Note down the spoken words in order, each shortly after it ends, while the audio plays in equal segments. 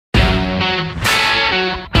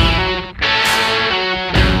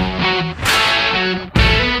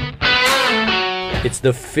it's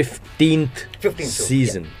the 15th 15th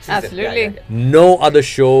season. Absolutely. No other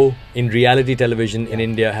show in reality television in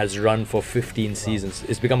India has run for 15 seasons.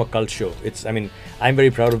 It's become a cult show. I mean, I'm very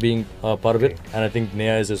proud of being part of it, and I think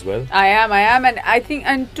Neha is as well. I am, and I think,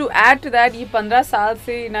 and to add to that, ये 15 साल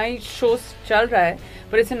से नई shows चल रहा है,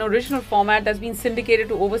 but it's an original format that's been syndicated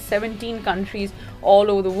to over 17 countries all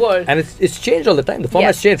over the world. And it's changed all the time. The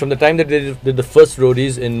format's changed from the time that they did the first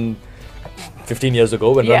Roadies in 15 years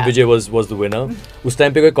ago when Ranvijay was the winner. उस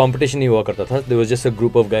time पे कोई competition नहीं हुआ करता था. There was just a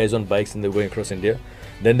group of guys on bikes and they were going across India.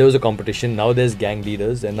 Then there was a competition. Now there's gang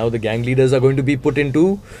leaders, and now the gang leaders are going to be put into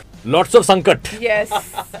lots of sankat. Yes.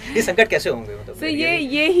 ये संकट कैसे होंगे मतलब? So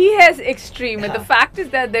ये he has extreme. The fact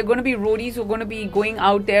is that there are going to be roadies who are going to be going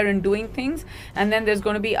out there and doing things, and then there's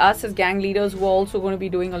going to be us as gang leaders who are also going to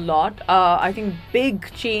be doing a lot. I think big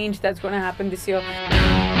change that's going to happen this year.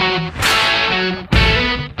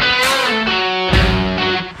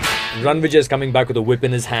 Ranvijay is coming back with a whip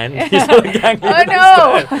in his hand. He's not a gang leader.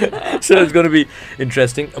 Oh no! So it's going to be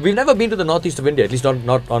interesting. We've never been to the northeast of India, at least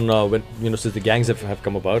not on when since the gangs have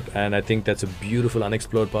come about, and I think that's a beautiful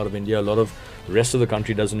unexplored part of India. A lot of the rest of the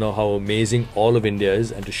country doesn't know how amazing all of India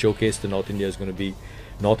is, and to showcase the northeast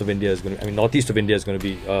of India is going to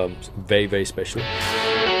be very, very special.